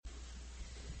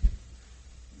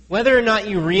Whether or not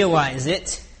you realize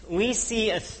it, we see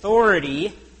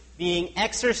authority being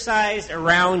exercised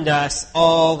around us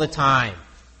all the time.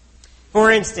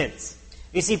 For instance,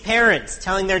 we see parents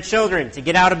telling their children to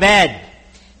get out of bed,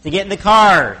 to get in the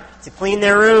car, to clean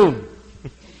their room.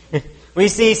 We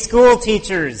see school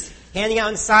teachers handing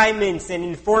out assignments and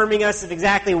informing us of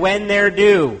exactly when they're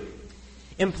due.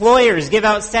 Employers give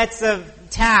out sets of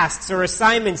tasks or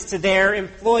assignments to their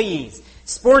employees.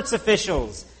 Sports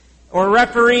officials or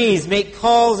referees make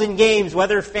calls in games,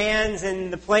 whether fans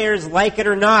and the players like it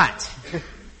or not.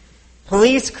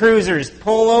 Police cruisers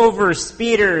pull over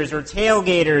speeders or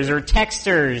tailgaters or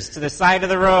texters to the side of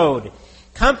the road.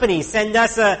 Companies send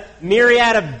us a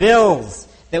myriad of bills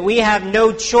that we have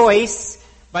no choice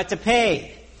but to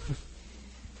pay.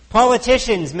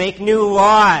 Politicians make new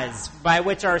laws by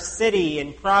which our city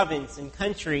and province and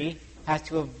country has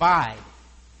to abide.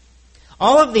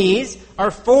 All of these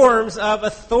are forms of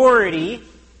authority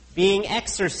being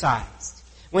exercised.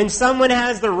 When someone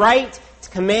has the right to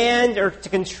command or to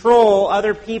control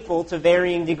other people to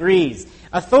varying degrees.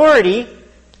 Authority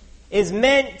is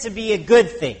meant to be a good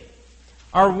thing.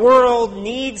 Our world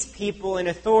needs people in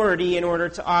authority in order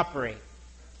to operate.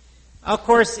 Of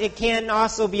course, it can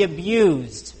also be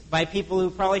abused by people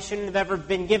who probably shouldn't have ever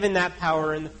been given that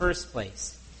power in the first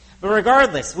place. But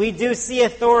regardless, we do see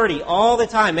authority all the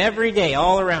time, every day,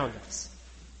 all around us.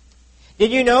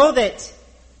 Did you know that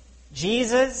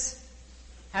Jesus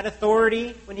had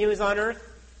authority when he was on earth?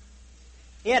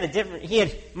 He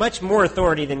had much more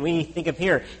authority than we think of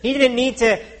here. He didn't need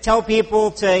to tell people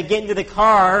to get into the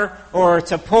car or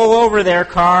to pull over their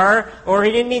car, or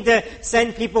he didn't need to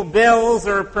send people bills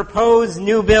or propose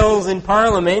new bills in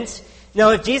Parliament.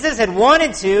 No, if Jesus had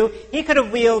wanted to, he could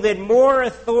have wielded more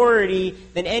authority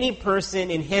than any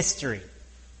person in history.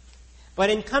 But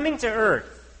in coming to earth,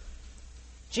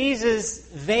 Jesus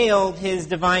veiled his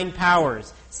divine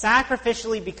powers,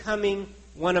 sacrificially becoming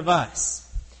one of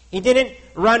us. He didn't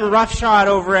run roughshod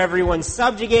over everyone,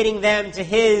 subjugating them to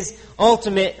his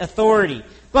ultimate authority.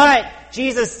 But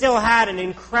Jesus still had an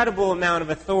incredible amount of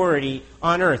authority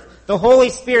on earth. The Holy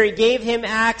Spirit gave him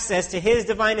access to his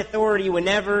divine authority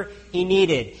whenever he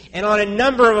needed. And on a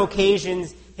number of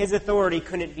occasions, his authority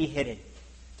couldn't be hidden.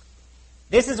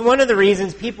 This is one of the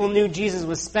reasons people knew Jesus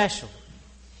was special.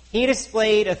 He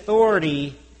displayed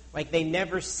authority like they'd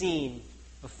never seen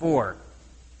before.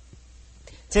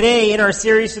 Today, in our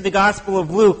series through the Gospel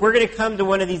of Luke, we're going to come to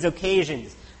one of these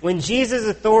occasions when Jesus'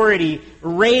 authority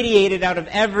radiated out of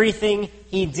everything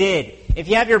he did. If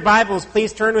you have your Bibles,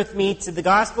 please turn with me to the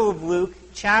Gospel of Luke,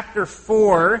 chapter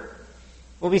 4.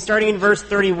 We'll be starting in verse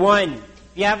 31. If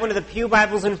you have one of the pew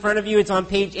Bibles in front of you, it's on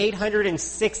page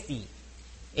 860.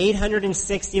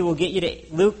 860 will get you to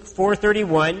Luke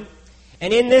 4:31.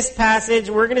 And in this passage,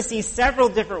 we're going to see several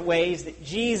different ways that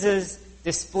Jesus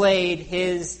displayed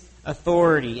his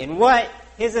authority and what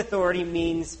his authority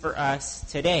means for us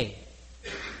today.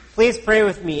 Please pray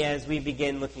with me as we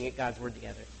begin looking at God's Word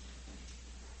together.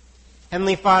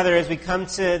 Heavenly Father, as we come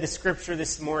to the Scripture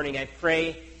this morning, I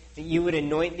pray that you would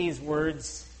anoint these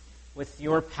words with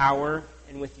your power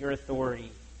and with your authority,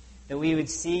 that we would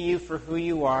see you for who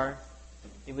you are,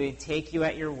 that we would take you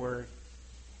at your word,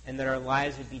 and that our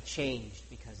lives would be changed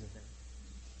because of them.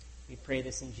 We pray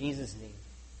this in Jesus' name.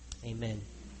 Amen.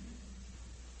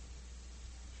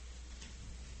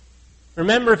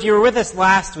 Remember, if you were with us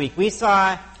last week, we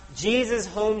saw Jesus'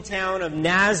 hometown of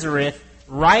Nazareth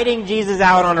riding Jesus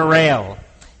out on a rail.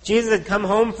 Jesus had come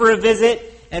home for a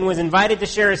visit and was invited to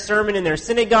share a sermon in their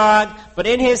synagogue, but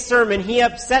in his sermon he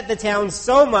upset the town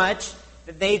so much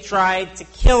that they tried to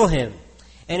kill him.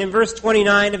 And in verse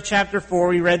 29 of chapter 4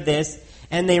 we read this,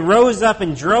 "And they rose up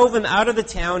and drove him out of the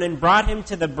town and brought him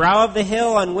to the brow of the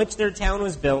hill on which their town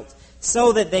was built,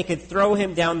 so that they could throw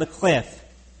him down the cliff.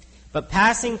 But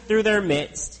passing through their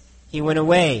midst, he went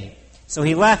away. So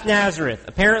he left Nazareth,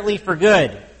 apparently for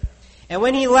good. And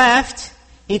when he left,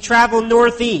 he traveled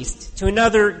northeast to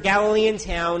another Galilean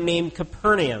town named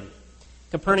Capernaum.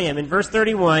 In verse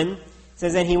 31, it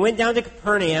says, "And he went down to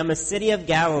Capernaum, a city of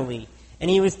Galilee, and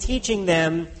he was teaching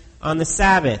them on the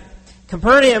Sabbath."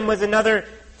 Capernaum was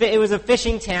a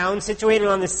fishing town situated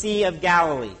on the Sea of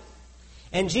Galilee.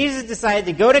 And Jesus decided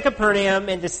to go to Capernaum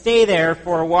and to stay there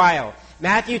for a while.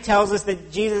 Matthew tells us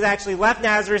that Jesus actually left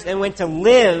Nazareth and went to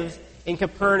live in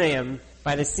Capernaum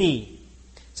by the sea.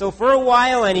 So for a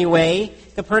while anyway,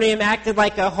 Capernaum acted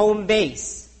like a home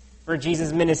base for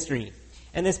Jesus' ministry.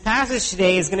 And this passage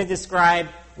today is going to describe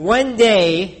one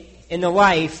day in the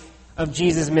life of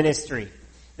Jesus' ministry.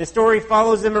 The story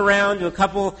follows him around to a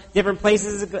couple different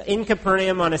places in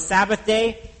Capernaum on a Sabbath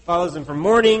day, follows him from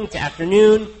morning to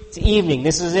afternoon to evening.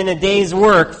 This was in a day's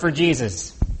work for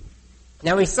Jesus.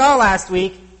 Now we saw last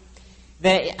week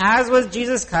that as was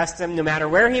Jesus' custom, no matter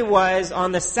where he was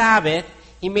on the Sabbath,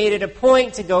 he made it a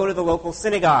point to go to the local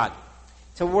synagogue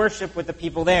to worship with the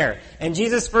people there. And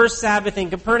Jesus' first Sabbath in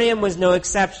Capernaum was no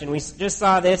exception. We just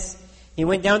saw this. He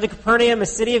went down to Capernaum, a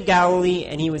city of Galilee,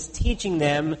 and he was teaching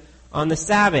them on the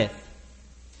Sabbath.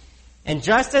 And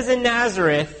just as in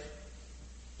Nazareth,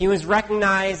 he was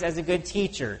recognized as a good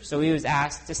teacher, so he was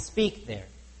asked to speak there.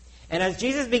 And as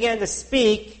Jesus began to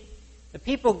speak, the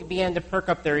people began to perk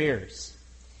up their ears.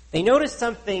 They noticed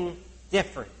something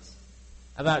different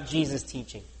about Jesus'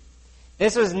 teaching.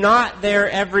 This was not their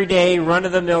everyday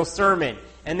run-of-the-mill sermon,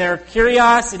 and their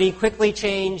curiosity quickly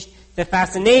changed to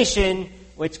fascination,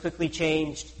 which quickly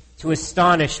changed to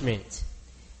astonishment.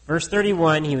 Verse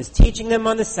 31, he was teaching them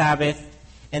on the Sabbath,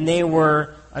 and they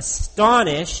were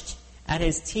astonished at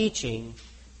his teaching,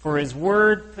 for his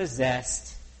word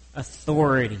possessed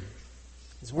authority.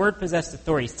 His word possessed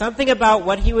authority. Something about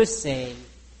what he was saying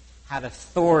had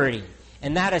authority,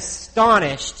 and that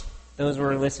astonished those who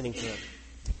were listening to him.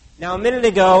 Now, a minute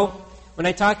ago, when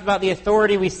I talked about the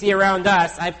authority we see around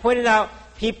us, I pointed out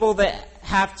people that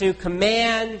have to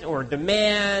command or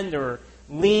demand or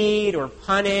lead or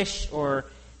punish or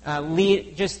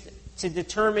lead just to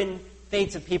determine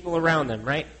fates of people around them,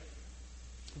 right?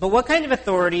 But what kind of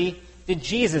authority did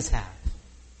Jesus have?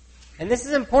 And this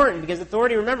is important because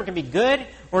authority, remember, can be good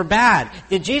or bad.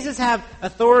 Did Jesus have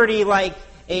authority like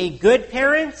a good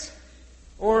parent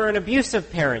or an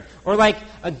abusive parent? Or like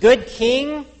a good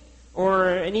king or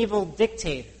an evil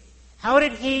dictator? How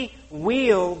did he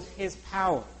wield his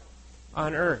power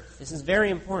on earth? This is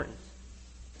very important.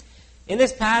 In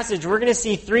this passage, we're going to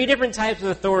see three different types of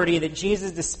authority that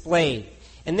Jesus displayed.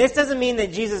 And this doesn't mean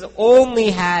that Jesus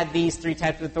only had these three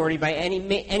types of authority by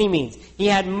any means. He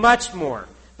had much more.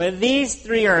 But these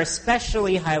three are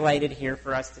especially highlighted here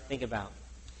for us to think about.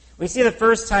 We see the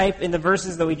first type in the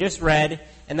verses that we just read,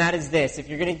 and that is this. If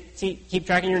you're going to keep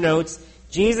tracking your notes,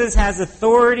 Jesus has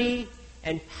authority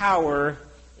and power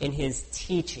in his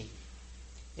teaching.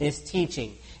 In his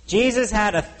teaching. Jesus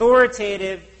had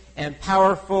authoritative and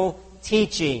powerful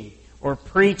teaching or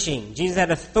preaching. Jesus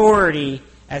had authority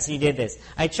as he did this.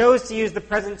 I chose to use the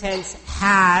present tense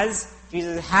has.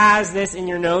 Jesus has this in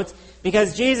your notes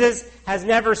because Jesus has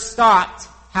never stopped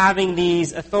having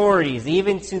these authorities,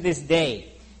 even to this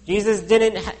day. Jesus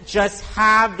didn't just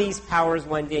have these powers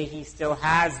one day, he still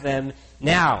has them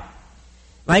now.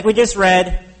 Like we just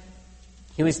read,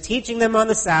 he was teaching them on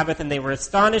the Sabbath, and they were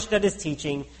astonished at his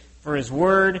teaching, for his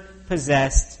word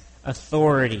possessed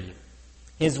authority.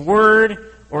 His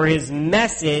word or his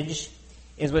message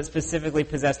is what specifically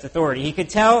possessed authority. He could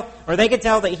tell, or they could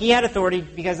tell that he had authority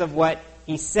because of what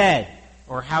he said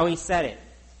or how he said it.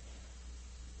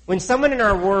 When someone in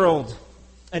our world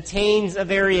attains a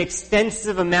very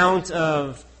extensive amount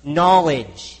of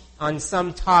knowledge on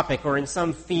some topic or in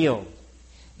some field,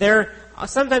 they're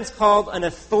sometimes called an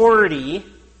authority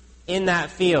in that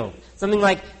field. Something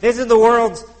like, this is the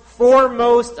world's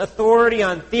foremost authority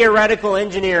on theoretical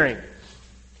engineering.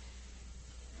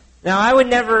 Now, I would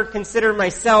never consider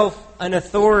myself an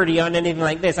authority on anything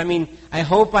like this. I mean, I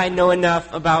hope I know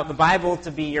enough about the Bible to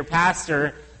be your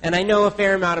pastor, and I know a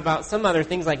fair amount about some other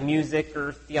things like music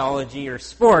or theology or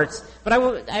sports, but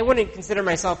I wouldn't consider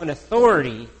myself an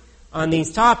authority on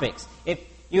these topics. If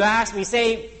you ask me,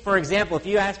 say, for example, if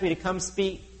you asked me to come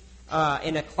speak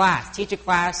in a class, teach a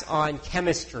class on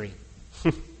chemistry,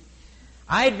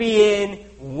 I'd be in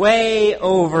way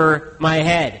over my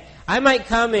head. I might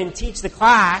come and teach the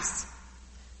class,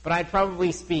 but I'd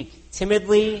probably speak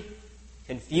timidly,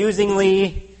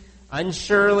 confusingly,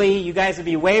 unsurely. You guys would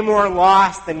be way more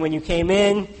lost than when you came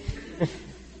in.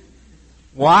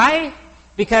 Why?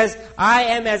 Because I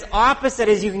am as opposite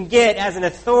as you can get as an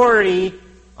authority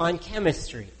on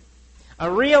chemistry. A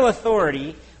real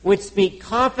authority would speak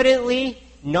confidently,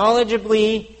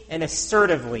 knowledgeably, and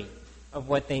assertively of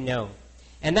what they know.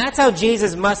 And that's how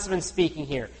Jesus must have been speaking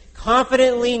here.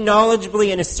 Confidently,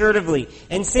 knowledgeably, and assertively.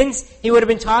 And since he would have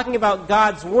been talking about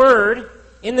God's word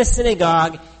in the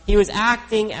synagogue, he was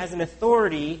acting as an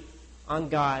authority on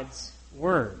God's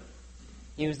word.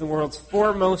 He was the world's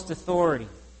foremost authority.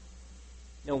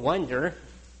 No wonder,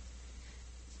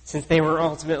 since they were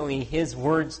ultimately his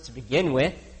words to begin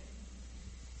with.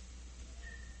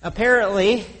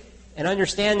 Apparently, and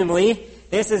understandably,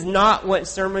 this is not what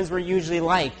sermons were usually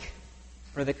like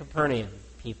for the Capernaum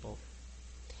people.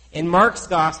 In Mark's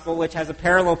Gospel, which has a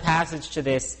parallel passage to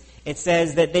this, it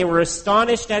says that they were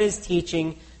astonished at his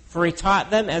teaching, for he taught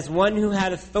them as one who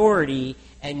had authority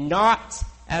and not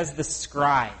as the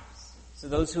scribes. so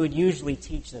those who would usually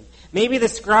teach them. Maybe the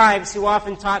scribes who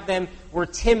often taught them were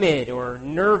timid or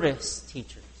nervous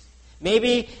teachers.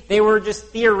 Maybe they were just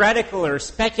theoretical or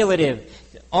speculative,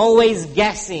 always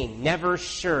guessing, never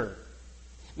sure.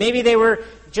 Maybe they were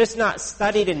just not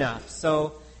studied enough,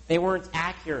 so they weren't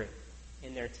accurate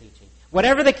in their teaching.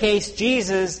 Whatever the case,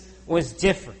 Jesus was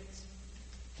different.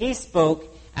 He spoke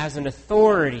as an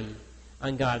authority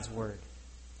on God's Word.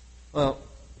 Well,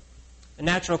 a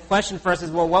natural question for us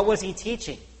is, well, what was he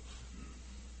teaching?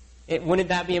 Wouldn't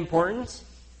that be important?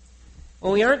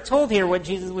 Well, we aren't told here what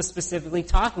Jesus was specifically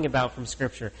talking about from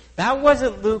Scripture. That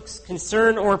wasn't Luke's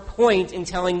concern or point in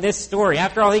telling this story.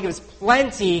 After all, he gives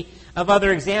plenty of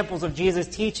other examples of Jesus'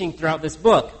 teaching throughout this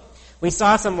book. We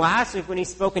saw some last week when he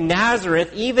spoke in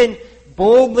Nazareth, even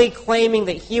boldly claiming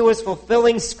that he was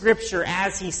fulfilling Scripture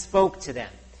as he spoke to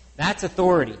them. That's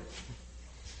authority.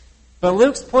 But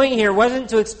Luke's point here wasn't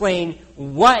to explain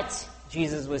what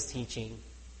Jesus was teaching.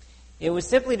 It was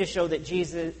simply to show that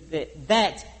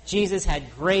Jesus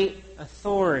had great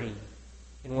authority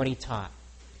in what he taught.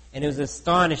 And it was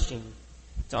astonishing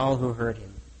to all who heard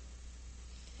him.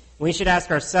 We should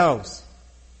ask ourselves,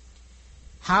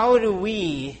 how do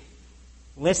we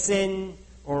listen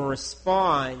or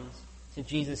respond to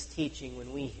Jesus' teaching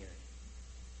when we hear it?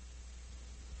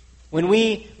 When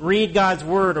we read God's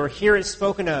Word or hear it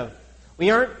spoken of, we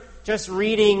aren't just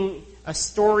reading a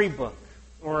storybook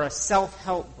or a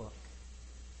self-help book.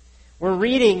 We're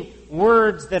reading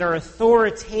words that are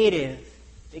authoritative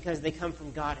because they come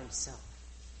from God Himself.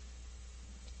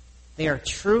 They are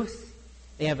truth,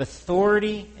 they have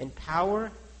authority and power,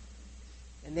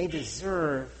 and they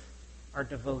deserve our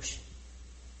devotion,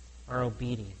 our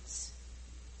obedience.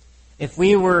 If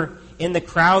we were in the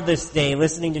crowd this day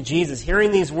listening to Jesus,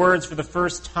 hearing these words for the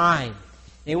first time,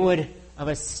 they would have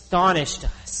astonished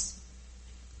us.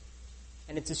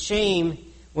 And it's a shame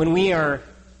when we are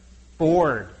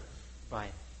bored by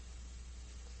them,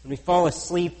 when we fall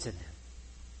asleep to them,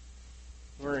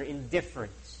 we're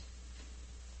indifferent,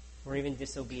 or even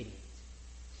disobedient.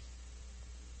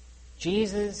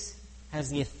 Jesus has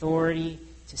the authority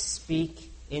to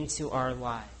speak into our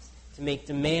lives, to make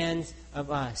demands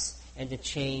of us, and to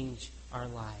change our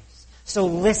lives. So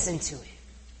listen to Him.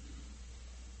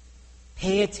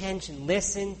 Pay attention.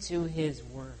 Listen to His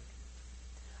Word.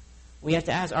 We have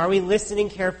to ask, are we listening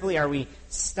carefully? Are we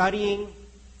studying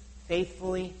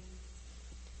faithfully?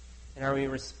 And are we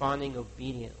responding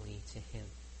obediently to Him?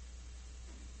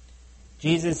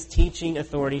 Jesus' teaching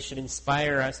authority should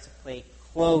inspire us to pay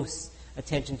close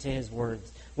attention to His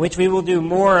words, which we will do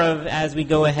more of as we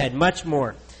go ahead, much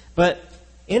more. But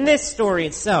in this story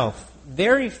itself,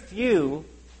 very few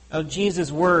of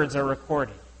Jesus' words are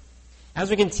recorded. As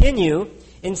we continue,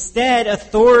 instead,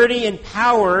 authority and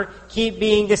power keep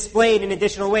being displayed in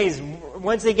additional ways,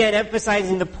 once again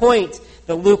emphasizing the point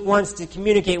that Luke wants to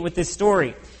communicate with this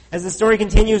story. As the story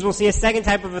continues, we'll see a second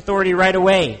type of authority right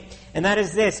away, and that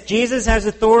is this. Jesus has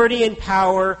authority and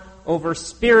power over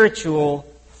spiritual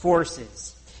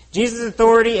forces. Jesus'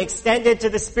 authority extended to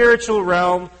the spiritual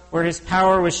realm, where His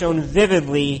power was shown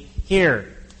vividly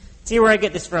here. See where I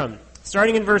get this from.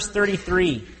 Starting in verse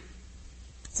 33, it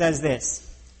says this.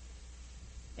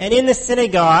 And in the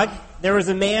synagogue there was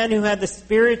a man who had the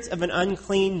spirit of an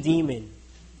unclean demon.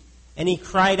 And he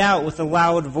cried out with a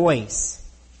loud voice,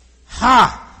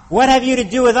 "Ha! What have you to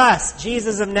do with us,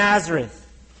 Jesus of Nazareth?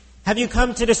 Have you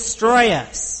come to destroy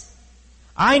us?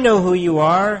 I know who you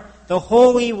are, the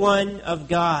Holy One of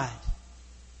God."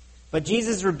 But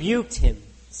Jesus rebuked him,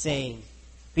 saying,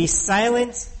 "Be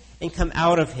silent and come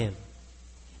out of him."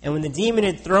 And when the demon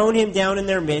had thrown him down in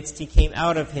their midst, he came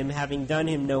out of him, having done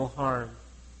him no harm.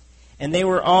 And they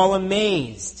were all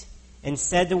amazed, and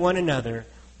said to one another,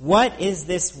 "What is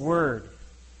this word?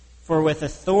 For with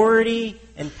authority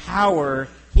and power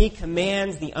he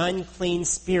commands the unclean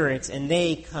spirits, and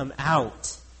they come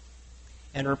out."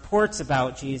 And reports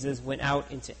about Jesus went out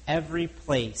into every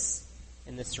place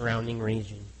in the surrounding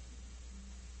region.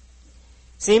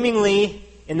 Seemingly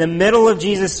in the middle of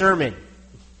Jesus' sermon,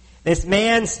 this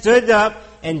man stood up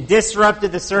and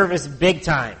disrupted the service big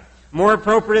time. More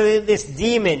appropriately, this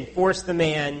demon forced the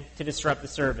man to disrupt the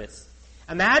service.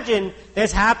 Imagine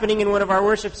this happening in one of our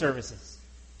worship services.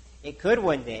 It could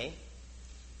one day.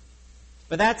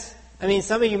 But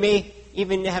some of you may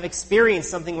even have experienced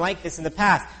something like this in the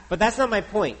past. But that's not my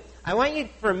point. I want you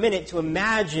for a minute to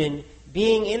imagine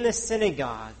being in the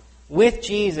synagogue with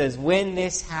Jesus when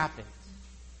this happened.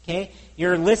 Okay?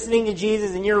 You're listening to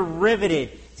Jesus and you're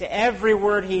riveted to every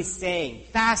word He's saying,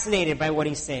 fascinated by what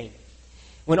He's saying.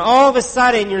 When all of a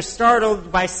sudden you're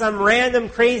startled by some random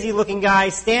crazy-looking guy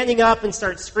standing up and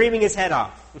starts screaming his head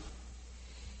off.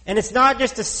 And it's not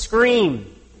just a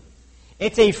scream.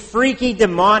 It's a freaky,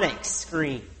 demonic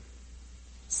scream.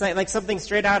 It's like something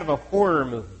straight out of a horror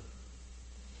movie.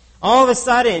 All of a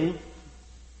sudden, you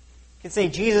could say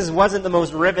Jesus wasn't the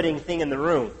most riveting thing in the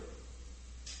room.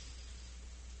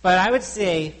 But I would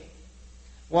say,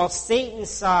 while Satan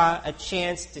saw a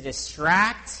chance to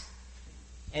distract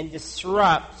and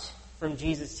disrupt from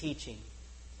Jesus' teaching,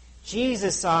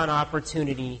 Jesus saw an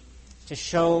opportunity to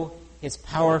show his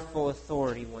powerful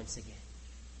authority once again.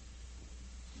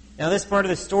 Now, this part of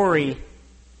the story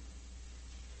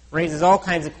raises all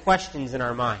kinds of questions in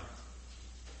our mind.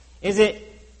 Is it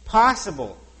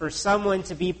possible for someone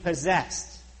to be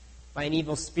possessed by an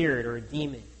evil spirit or a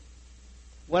demon?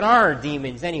 What are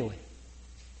demons anyway?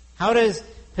 How does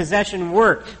possession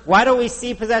work? Why don't we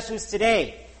see possessions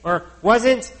today? Or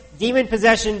wasn't demon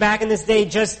possession back in this day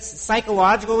just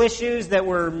psychological issues that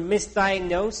were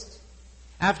misdiagnosed?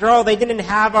 After all, they didn't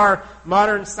have our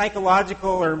modern psychological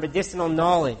or medicinal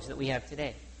knowledge that we have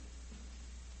today.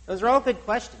 Those are all good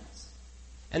questions.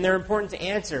 And they're important to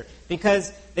answer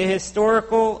because the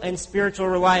historical and spiritual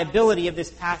reliability of this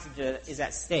passage is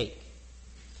at stake.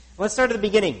 Let's start at the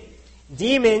beginning.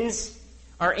 Demons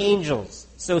are angels,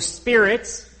 so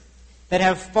spirits that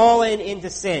have fallen into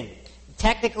sin.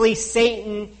 Technically,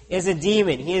 Satan is a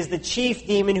demon. He is the chief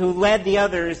demon who led the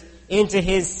others into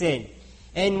his sin.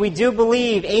 And we do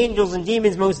believe angels and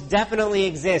demons most definitely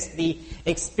exist. The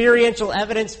experiential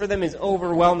evidence for them is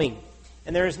overwhelming.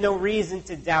 And there is no reason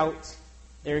to doubt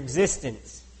their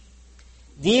existence.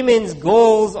 Demons'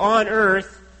 goals on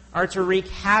earth are to wreak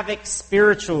havoc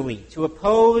spiritually, to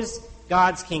oppose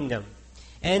God's kingdom.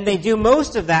 And they do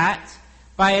most of that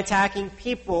by attacking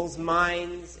people's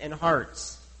minds and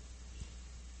hearts.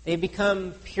 They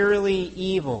become purely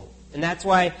evil. And that's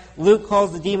why Luke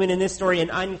calls the demon in this story an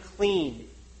unclean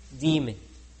demon.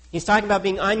 He's talking about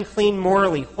being unclean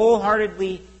morally,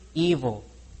 wholeheartedly evil.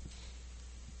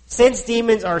 Since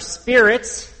demons are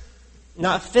spirits,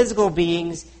 not physical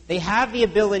beings, they have the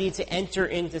ability to enter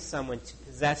into someone, to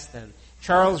possess them.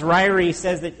 Charles Ryrie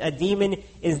says that a demon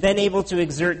is then able to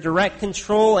exert direct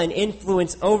control and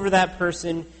influence over that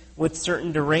person with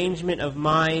certain derangement of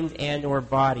mind and or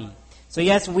body. So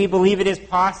yes, we believe it is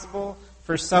possible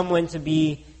for someone to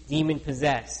be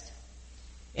demon-possessed.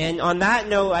 And on that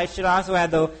note, I should also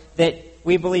add, though, that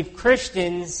we believe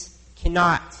Christians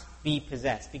cannot be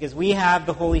possessed because we have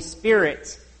the Holy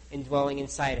Spirit indwelling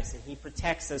inside us, and He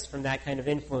protects us from that kind of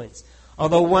influence.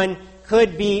 Although one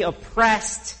could be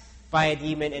oppressed by a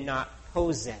demon and not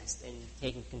possessed and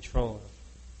taken control of.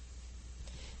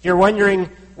 If you're wondering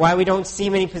why we don't see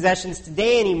many possessions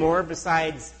today anymore,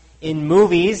 besides in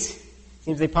movies,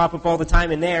 seems they pop up all the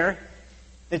time in there,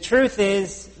 the truth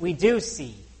is we do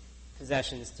see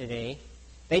possessions today.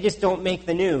 They just don't make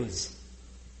the news,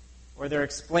 or they're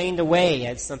explained away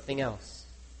as something else.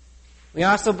 We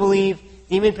also believe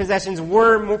demon possessions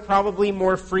were probably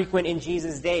more frequent in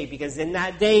Jesus' day, because in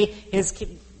that day,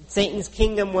 Satan's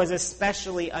kingdom was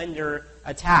especially under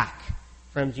attack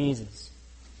from Jesus.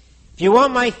 If you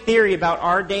want my theory about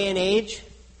our day and age,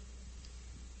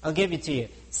 I'll give it to you.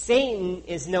 Satan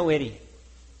is no idiot.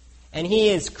 And he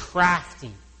is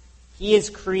crafty. He is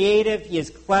creative. He is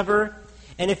clever.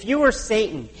 And if you were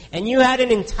Satan and you had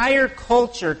an entire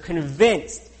culture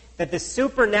convinced that the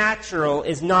supernatural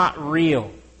is not real,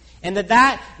 and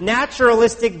that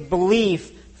naturalistic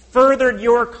belief furthered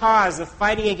your cause of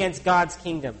fighting against God's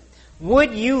kingdom,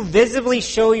 would you visibly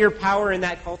show your power in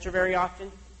that culture very often?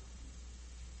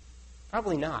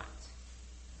 Probably not.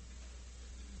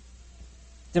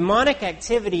 Demonic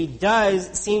activity does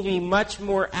seem to be much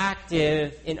more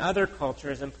active in other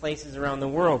cultures and places around the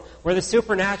world, where the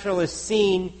supernatural is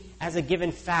seen as a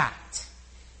given fact.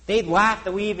 They'd laugh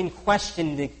that we even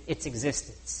questioned its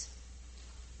existence.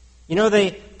 You know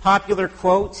the popular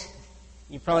quote?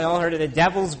 You've probably all heard it. The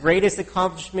devil's greatest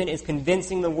accomplishment is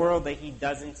convincing the world that he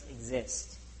doesn't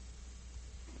exist.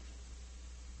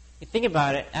 You think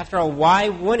about it, after all, why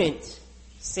wouldn't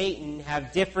Satan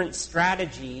have different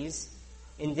strategies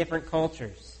in different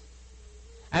cultures?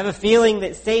 I have a feeling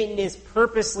that Satan is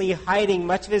purposely hiding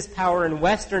much of his power in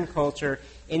Western culture,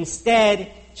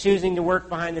 instead choosing to work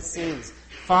behind the scenes,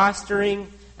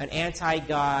 fostering an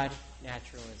anti-God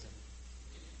naturalism.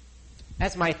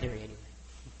 That's my theory anyway.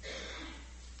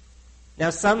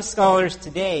 Now, some scholars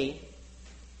today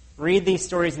read these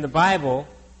stories in the Bible,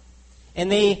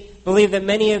 and they believe that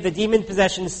many of the demon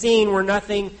possessions seen were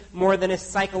nothing more than a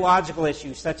psychological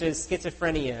issue, such as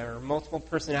schizophrenia or multiple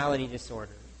personality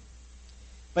disorder.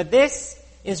 But this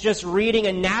is just reading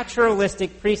a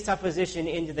naturalistic presupposition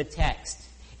into the text.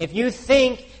 If you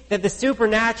think that the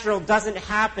supernatural doesn't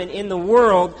happen in the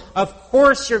world, of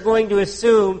course you're going to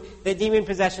assume that demon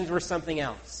possessions were something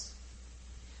else.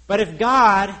 But if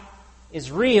God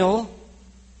is real,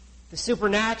 the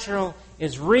supernatural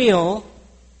is real,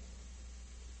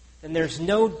 then there's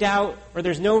no doubt, or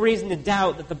there's no reason to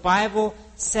doubt, that the Bible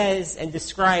says and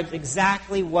describes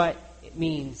exactly what it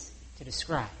means to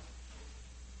describe.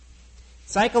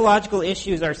 Psychological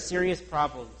issues are serious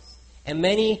problems, and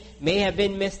many may have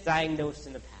been misdiagnosed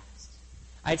in the past.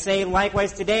 I'd say,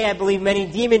 likewise today, I believe many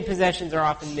demon possessions are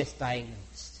often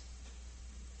misdiagnosed.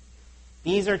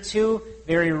 These are two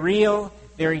very real,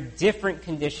 very different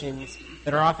conditions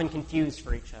that are often confused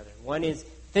for each other. One is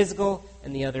physical,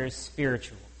 and the other is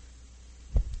spiritual.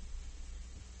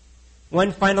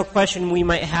 One final question we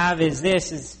might have is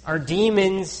this, are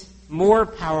demons more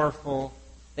powerful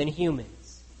than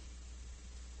humans?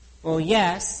 Well,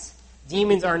 yes,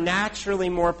 demons are naturally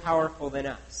more powerful than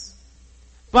us.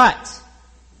 But,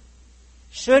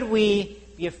 should we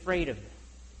be afraid of them?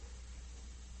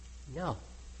 No.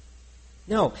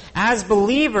 No. As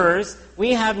believers,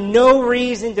 we have no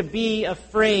reason to be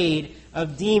afraid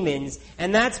of demons,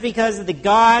 and that's because the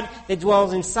God that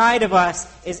dwells inside of us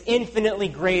is infinitely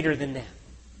greater than them.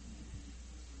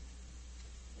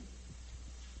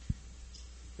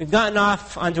 We've gotten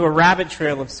off onto a rabbit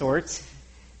trail of sorts.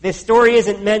 This story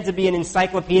isn't meant to be an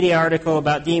encyclopedia article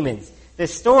about demons.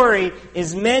 This story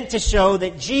is meant to show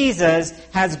that Jesus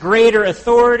has greater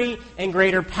authority and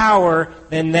greater power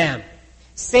than them.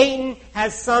 Satan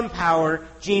has some power,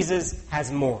 Jesus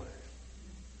has more.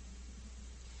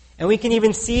 And we can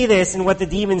even see this in what the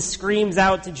demon screams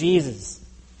out to Jesus.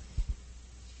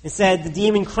 It said, the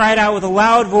demon cried out with a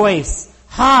loud voice,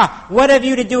 "Ha! What have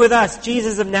you to do with us,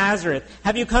 Jesus of Nazareth?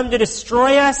 Have you come to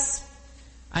destroy us?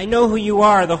 I know who you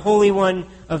are, the Holy One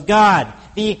of God."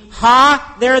 The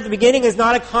 "ha" there at the beginning is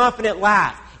not a confident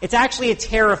laugh. It's actually a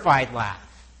terrified laugh.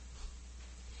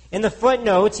 In the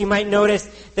footnotes, you might notice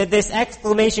that this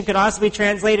exclamation could also be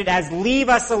translated as "leave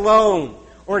us alone"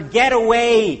 or "get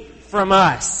away from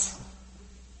us."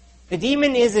 The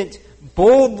demon isn't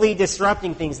boldly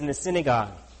disrupting things in the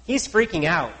synagogue. He's freaking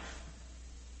out.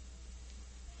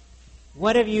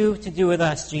 What have you to do with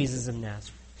us, Jesus of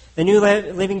Nazareth? The New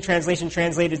Living Translation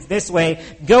translates this way,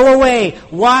 "Go away.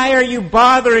 Why are you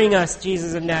bothering us,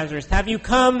 Jesus of Nazareth? Have you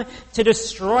come to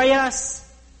destroy us?"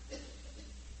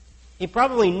 He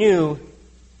probably knew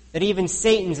that even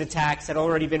Satan's attacks had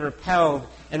already been repelled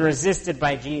and resisted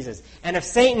by Jesus. And if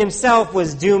Satan himself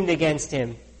was doomed against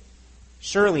him,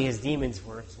 surely his demons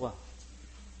were as well.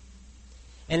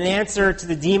 And in answer to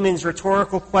the demon's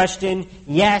rhetorical question,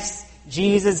 yes,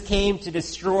 Jesus came to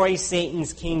destroy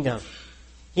Satan's kingdom.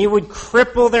 He would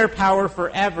cripple their power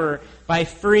forever by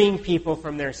freeing people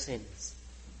from their sins.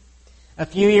 A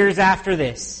few years after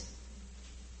this,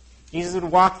 Jesus would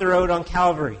walk the road on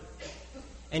Calvary,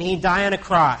 and he'd die on a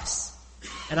cross.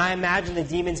 And I imagine the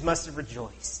demons must have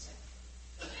rejoiced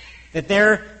that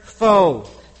their foe,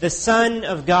 the Son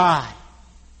of God,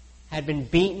 had been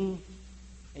beaten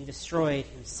and destroyed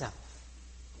himself.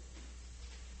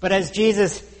 But as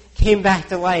Jesus came back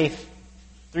to life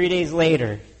 3 days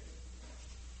later,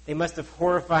 they must have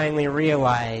horrifyingly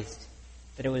realized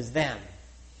that it was them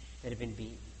that had been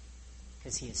beaten,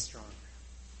 because he is stronger.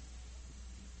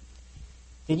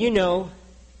 Did you know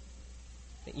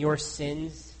that your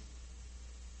sins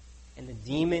and the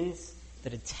demons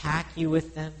that attack you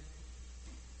with them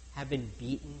have been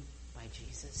beaten by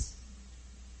Jesus?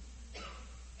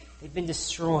 They've been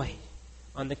destroyed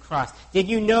on the cross. Did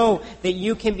you know that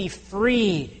you can be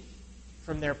freed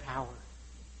from their power?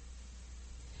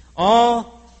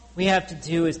 All we have to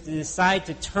do is to decide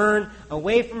to turn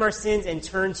away from our sins and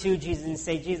turn to Jesus and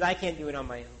say, "Jesus, I can't do it on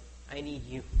my own. I need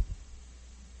you.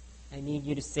 I need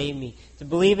you to save me." To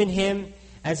believe in him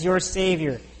as your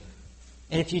Savior.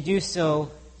 And if you do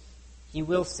so, he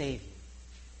will save you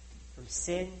from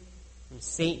sin, from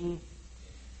Satan,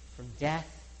 from death,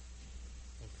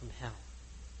 and from hell.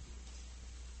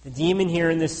 The demon here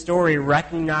in this story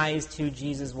recognized who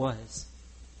Jesus was.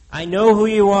 "I know who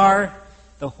you are,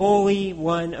 the Holy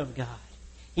One of God."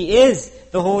 He is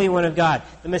the Holy One of God,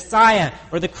 the Messiah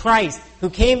or the Christ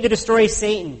who came to destroy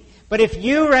Satan. But if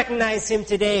you recognize him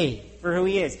today for who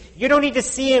he is, you don't need to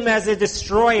see him as a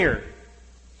destroyer,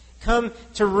 come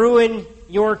to ruin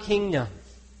your kingdom.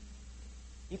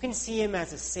 You can see him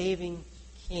as a saving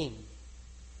king,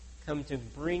 come to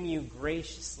bring you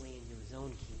graciously into his own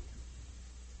kingdom.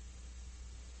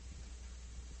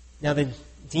 Now the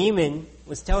demon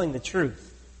was telling the truth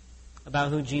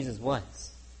about who Jesus was.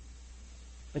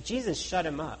 But Jesus shut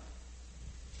him up.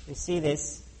 You see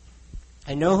this?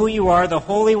 "I know who you are, the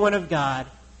Holy One of God."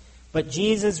 But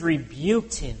Jesus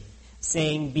rebuked him,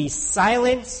 saying, "Be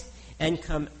silent and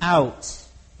come out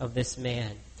of this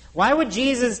man." Why would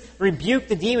Jesus rebuke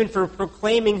the demon for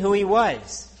proclaiming who he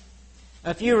was?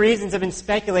 A few reasons have been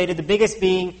speculated, the biggest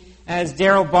being, as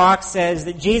Darrell Bock says,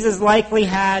 that Jesus likely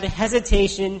had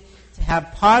hesitation to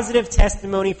have positive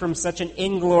testimony from such an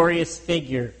inglorious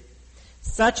figure.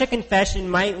 Such a confession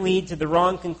might lead to the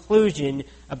wrong conclusion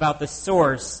about the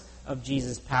source of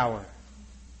Jesus' power.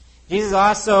 Jesus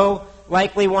also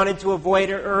likely wanted to avoid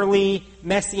early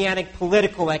messianic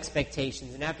political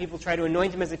expectations and have people try to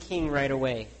anoint him as a king right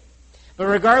away. But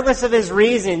regardless of his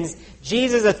reasons,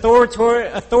 Jesus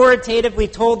authoritatively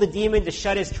told the demon to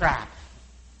shut his trap.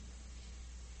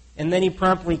 And then he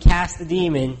promptly cast the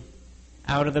demon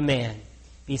out of the man.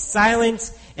 "Be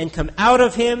silent and come out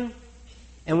of him."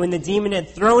 And when the demon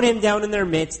had thrown him down in their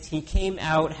midst, he came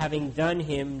out, having done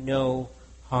him no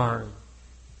harm.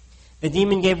 The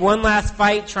demon gave one last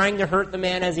fight, trying to hurt the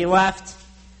man as he left.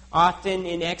 Often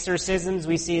in exorcisms,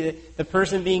 we see that the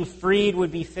person being freed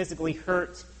would be physically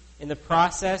hurt in the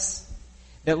process.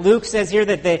 That Luke says here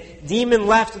that the demon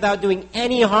left without doing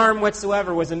any harm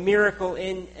whatsoever was a miracle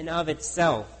in and of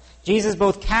itself. Jesus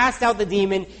both cast out the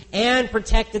demon and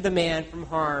protected the man from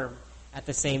harm at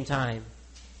the same time.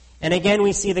 And again,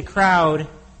 we see the crowd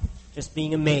just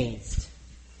being amazed.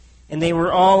 And they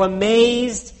were all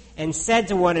amazed and said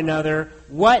to one another,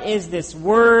 "What is this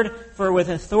word? For with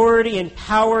authority and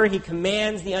power he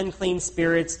commands the unclean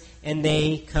spirits, and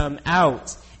they come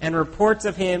out." And reports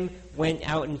of him went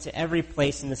out into every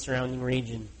place in the surrounding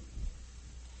region.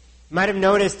 You might have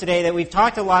noticed today that we've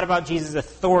talked a lot about Jesus'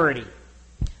 authority.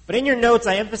 But in your notes,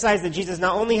 I emphasize that Jesus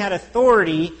not only had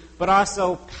authority, but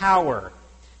also power.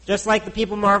 Just like the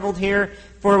people marveled here,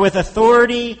 for with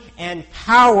authority and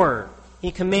power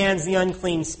he commands the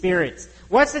unclean spirits.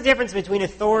 What's the difference between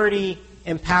authority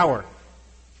and power?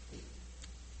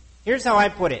 Here's how I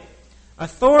put it.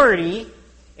 Authority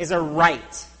is a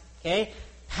right. Okay?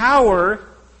 Power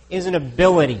is an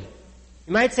ability.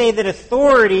 You might say that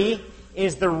authority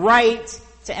is the right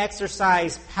to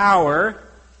exercise power.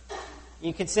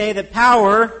 You could say that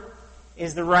power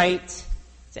is the right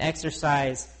to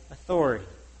exercise authority.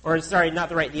 Not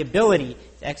the right, the ability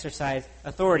to exercise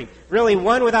authority. Really,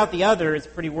 one without the other is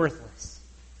pretty worthless.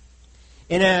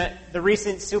 In the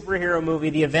recent superhero movie,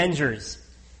 The Avengers,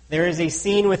 there is a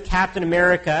scene with Captain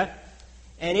America,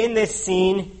 and in this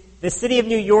scene, the city of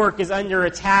New York is under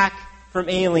attack from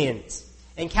aliens.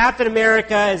 And Captain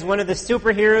America is one of the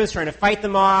superheroes trying to fight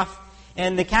them off,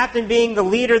 and the captain, being the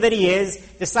leader that he is,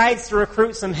 decides to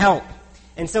recruit some help.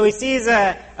 And so he sees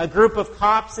a group of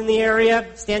cops in the area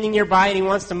standing nearby, and he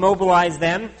wants to mobilize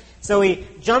them. So he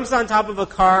jumps on top of a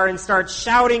car and starts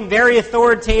shouting very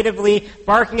authoritatively,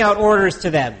 barking out orders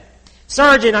to them.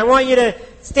 "Sergeant, I want you to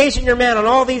station your men on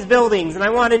all these buildings, and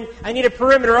I need a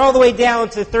perimeter all the way down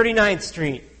to 39th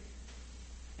Street.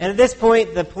 And at this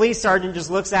point, the police sergeant just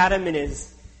looks at him in his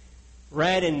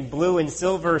red and blue and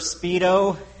silver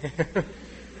Speedo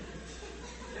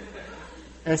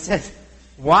and says,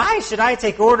 "Why should I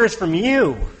take orders from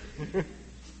you?"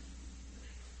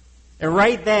 And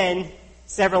right then,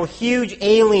 several huge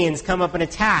aliens come up and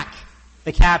attack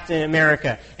the Captain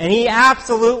America. And he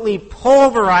absolutely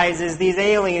pulverizes these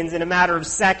aliens in a matter of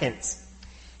seconds.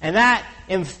 And that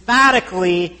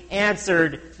emphatically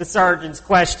answered the sergeant's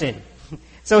question.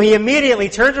 So he immediately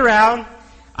turns around,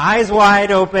 eyes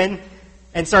wide open,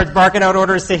 and starts barking out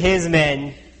orders to his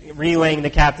men, relaying the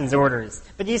captain's orders.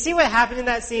 But do you see what happened in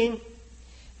that scene?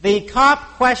 The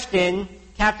cop questioned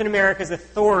Captain America's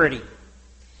authority.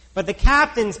 But the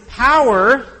captain's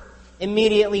power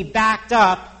immediately backed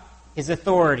up his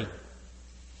authority.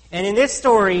 And in this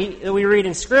story that we read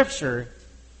in Scripture,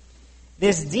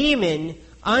 this demon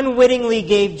unwittingly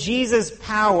gave Jesus'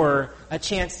 power a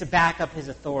chance to back up his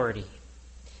authority.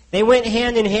 They went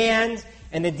hand in hand,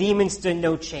 and the demon stood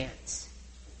no chance.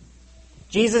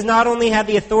 Jesus not only had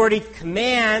the authority to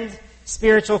command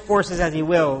spiritual forces as he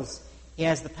wills, he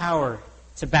has the power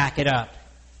to back it up.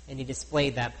 And he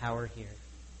displayed that power here.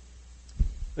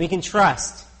 We can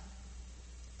trust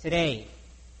today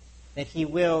that he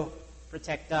will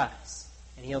protect us,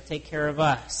 and he'll take care of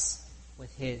us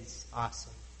with his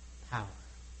awesome power.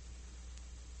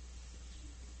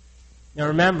 Now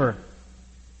remember,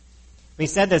 we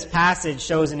said this passage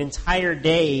shows an entire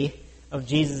day of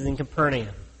Jesus in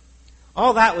Capernaum.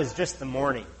 All that was just the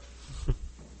morning.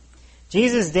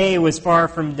 Jesus' day was far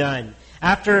from done.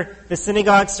 After the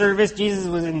synagogue service, Jesus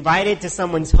was invited to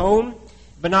someone's home,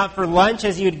 but not for lunch,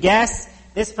 as you'd guess.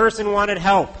 This person wanted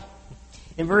help.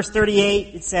 In verse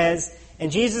 38, it says,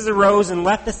 "And Jesus arose and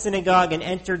left the synagogue and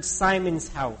entered Simon's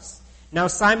house. Now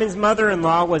Simon's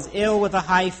mother-in-law was ill with a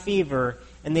high fever,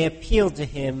 and they appealed to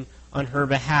him on her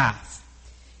behalf.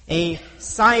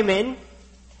 Simon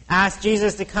asked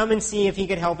Jesus to come and see if he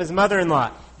could help his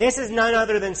mother-in-law. This is none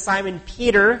other than Simon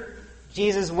Peter,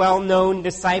 Jesus' well-known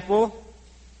disciple.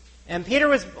 And Peter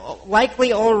was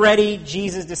likely already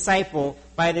Jesus' disciple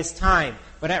by this time.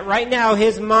 But right now,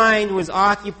 his mind was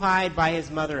occupied by his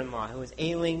mother-in-law, who was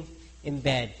ailing in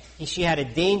bed. She had a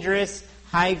dangerous,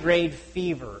 high-grade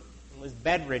fever and was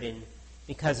bedridden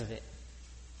because of it.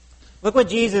 Look what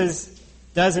Jesus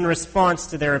does in response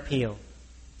to their appeal.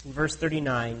 In verse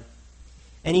 39,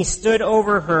 and he stood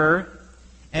over her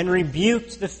and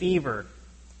rebuked the fever,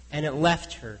 and it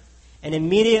left her. And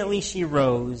immediately she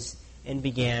rose and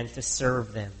began to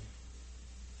serve them.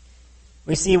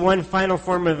 We see one final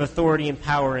form of authority and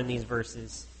power in these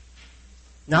verses.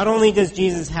 Not only does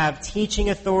Jesus have teaching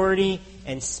authority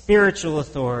and spiritual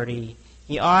authority,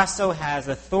 he also has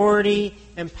authority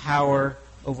and power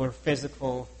over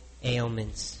physical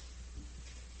ailments.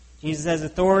 Jesus has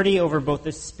authority over both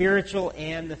the spiritual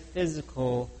and the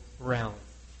physical realm.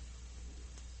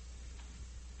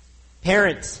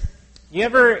 Parents, do you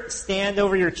ever stand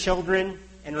over your children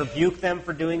and rebuke them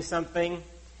for doing something,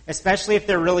 especially if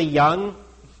they're really young?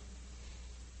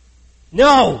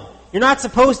 No, you're not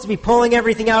supposed to be pulling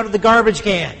everything out of the garbage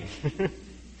can.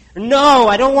 No,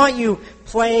 I don't want you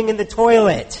playing in the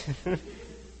toilet.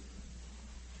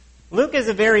 Luke has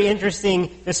a very interesting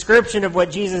description of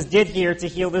what Jesus did here to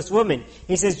heal this woman.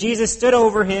 He says Jesus stood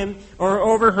over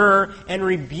her and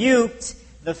rebuked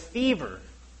the fever.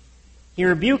 He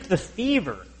rebuked the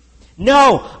fever.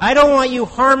 No, I don't want you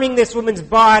harming this woman's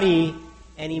body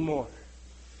anymore.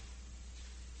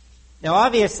 Now,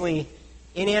 obviously,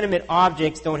 inanimate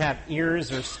objects don't have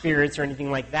ears or spirits or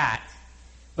anything like that.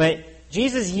 But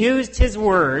Jesus used his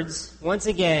words, once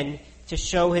again, to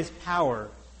show his power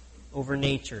over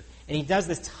nature. And he does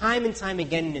this time and time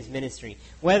again in his ministry.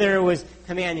 Whether it was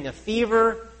commanding a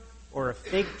fever, or a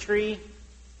fig tree,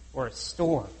 or a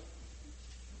storm.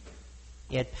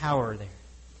 He had power there.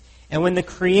 And when the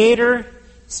Creator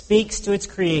speaks to its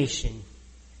creation,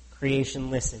 creation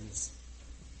listens.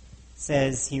 It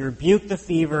says, he rebuked the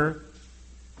fever,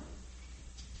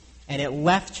 and it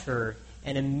left her,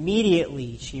 and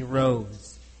immediately she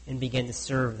rose and began to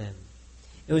serve them.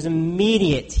 It was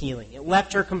immediate healing. It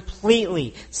left her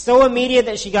completely. So immediate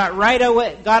that she got up right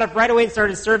away and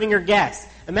started serving her guests.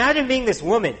 Imagine being this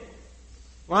woman,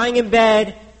 lying in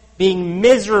bed, being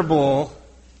miserable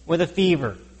with a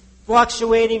fever,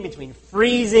 fluctuating between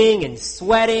freezing and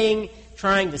sweating,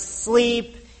 trying to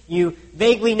sleep. You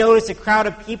vaguely notice a crowd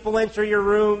of people enter your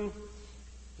room.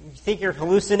 You think you're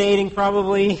hallucinating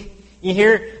probably. You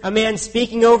hear a man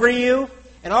speaking over you,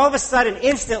 and all of a sudden,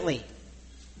 instantly,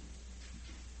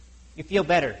 you feel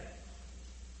better.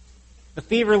 The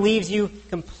fever leaves you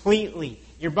completely.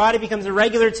 Your body becomes a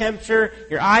regular temperature,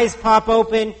 your eyes pop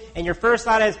open, and your first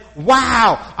thought is,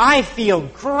 wow, I feel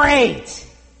great.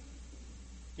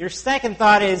 Your second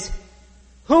thought is,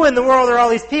 who in the world are all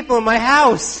these people in my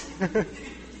house?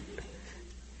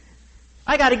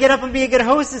 I got to get up and be a good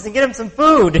hostess and get them some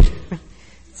food.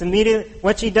 It's immediately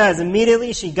what she does.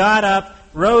 Immediately she got up,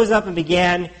 rose up, and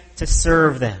began to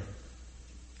serve them.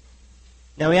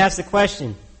 Now we ask the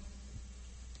question,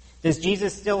 does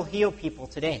Jesus still heal people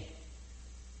today?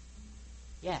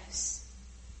 Yes,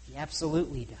 he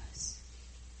absolutely does.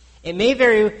 It may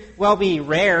very well be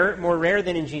rare, more rare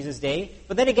than in Jesus' day,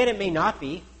 but then again it may not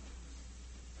be.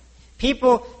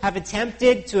 People have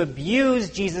attempted to abuse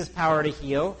Jesus' power to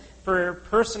heal for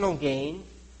personal gain,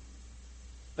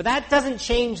 but that doesn't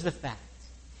change the fact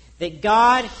that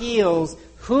God heals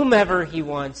whomever he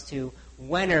wants to,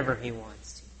 whenever he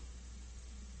wants to.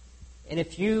 And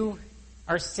if you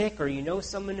are sick or you know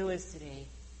someone who is today,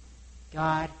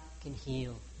 God can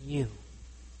heal you.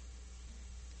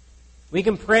 We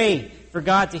can pray for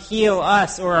God to heal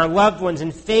us or our loved ones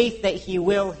in faith that he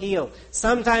will heal.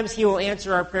 Sometimes he will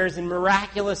answer our prayers in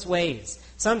miraculous ways.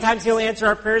 Sometimes he'll answer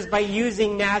our prayers by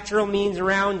using natural means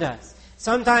around us.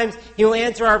 Sometimes he'll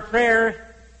answer our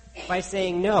prayer by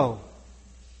saying no,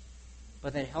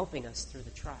 but then helping us through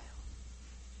the trial.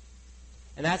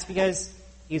 And that's because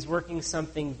he's working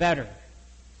something better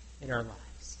in our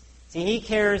lives. See, he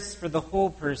cares for the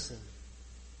whole person.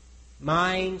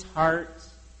 Mind, heart,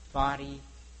 body,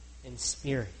 and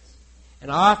spirit. And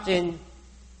often,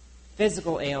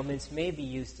 physical ailments may be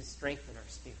used to strengthen our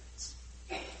spirits.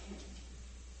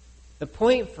 The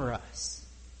point for us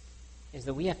is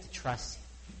that we have to trust him.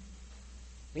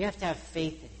 We have to have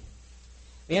faith in him.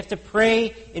 We have to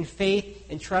pray in faith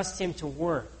and trust him to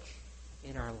work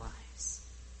in our lives.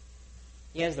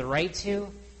 He has the right to,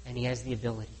 and he has the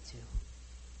ability to.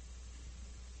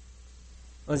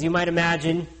 Well, as you might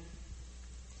imagine,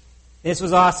 this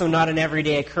was also not an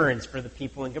everyday occurrence for the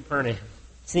people in Capernaum.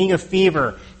 Seeing a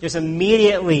fever just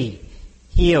immediately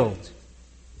healed.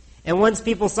 And once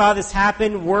people saw this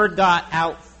happen, word got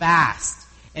out fast,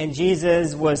 and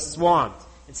Jesus was swamped.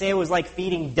 And say it was like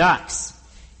feeding ducks.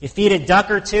 You feed a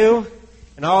duck or two,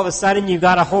 and all of a sudden you've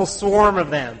got a whole swarm of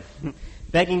them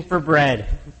begging for bread.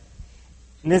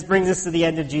 And this brings us to the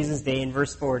end of Jesus' day in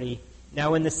verse 40.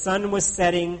 Now when the sun was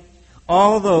setting,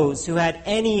 all those who had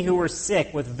any who were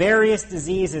sick with various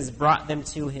diseases brought them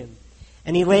to him.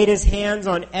 And he laid his hands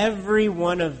on every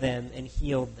one of them and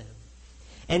healed them.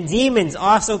 And demons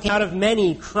also came out of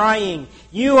many, crying,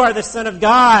 "You are the Son of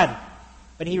God!"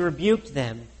 But he rebuked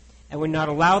them and would not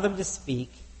allow them to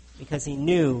speak because they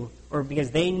knew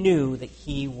that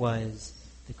he was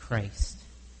the Christ.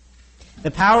 The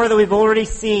power that we've already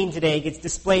seen today gets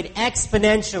displayed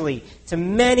exponentially to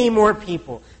many more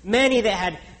people. Many that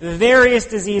had various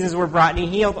diseases were brought, and he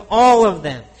healed all of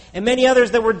them. And many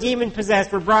others that were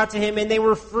demon-possessed were brought to him, and they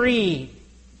were freed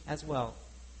as well.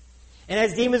 And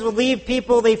as demons would leave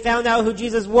people, they found out who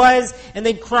Jesus was, and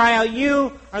they'd cry out,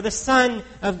 "You are the Son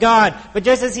of God." But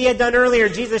just as he had done earlier,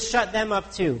 Jesus shut them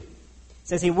up too. It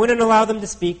says he wouldn't allow them to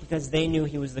speak because they knew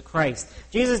he was the Christ.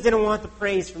 Jesus didn't want the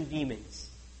praise from demons.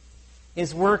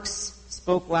 His works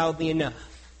spoke loudly enough.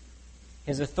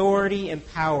 His authority and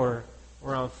power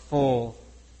were on full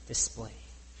display.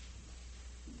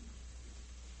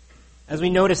 As we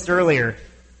noticed earlier,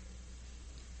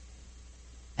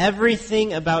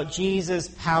 everything about Jesus'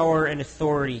 power and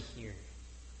authority here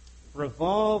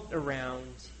revolved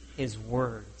around his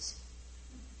words.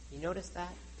 You notice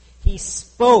that? He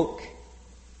spoke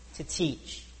to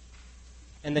teach,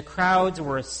 and the crowds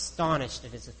were astonished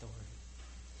at his authority.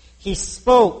 He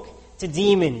spoke to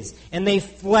demons, and they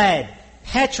fled,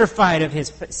 petrified of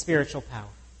his spiritual power.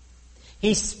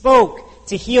 He spoke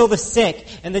to heal the sick,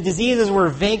 and the diseases were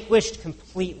vanquished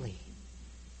completely.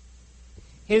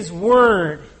 His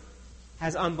word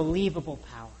has unbelievable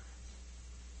power.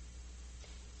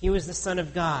 He was the Son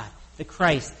of God, the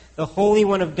Christ, the Holy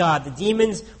One of God. The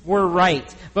demons were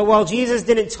right. But while Jesus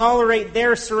didn't tolerate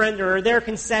their surrender or their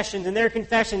concessions and their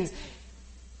confessions,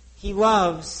 he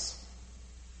loves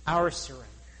our surrender,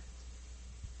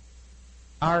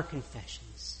 our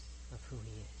confessions of who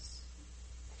he is.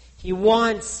 He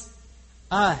wants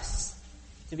us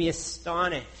to be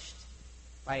astonished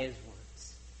by his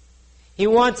words. He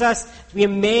wants us to be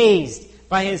amazed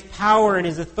by his power and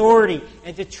his authority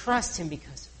and to trust him because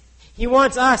of it. He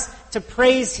wants us to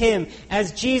praise him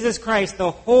as Jesus Christ,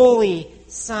 the Holy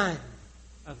Son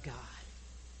of God.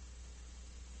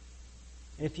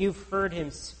 And if you've heard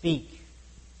him speak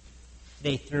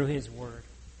today through his word,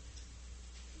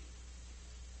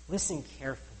 listen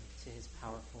carefully to his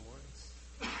powerful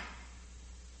words.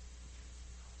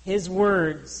 His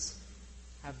words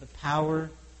have the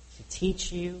power to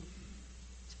teach you,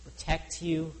 to protect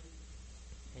you,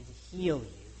 and to heal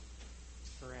you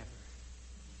forever,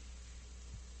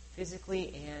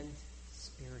 physically and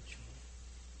spiritually.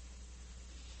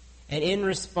 And in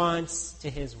response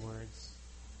to his words,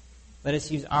 let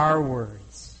us use our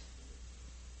words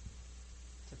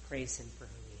to praise him for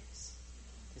who he is,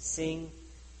 to sing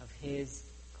of his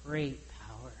great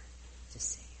power to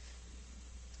save.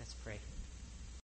 Let's pray.